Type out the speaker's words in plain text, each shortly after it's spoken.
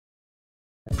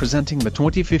Presenting the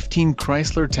 2015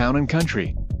 Chrysler Town &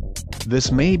 Country.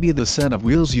 This may be the set of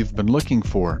wheels you've been looking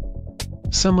for.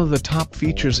 Some of the top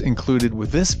features included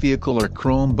with this vehicle are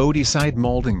chrome body side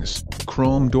moldings,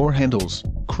 chrome door handles,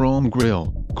 chrome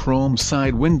grille, chrome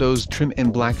side windows trim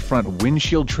and black front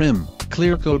windshield trim,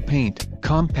 clear coat paint,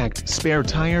 compact spare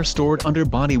tire stored under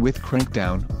body with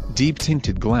crankdown, deep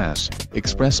tinted glass,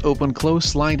 express open-close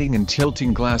sliding and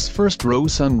tilting glass first row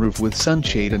sunroof with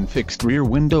sunshade and fixed rear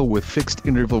window with fixed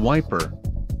interval wiper.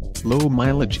 Low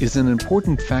mileage is an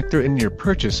important factor in your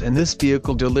purchase, and this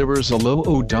vehicle delivers a low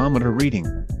odometer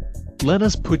reading. Let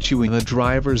us put you in the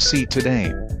driver's seat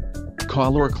today.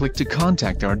 Call or click to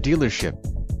contact our dealership.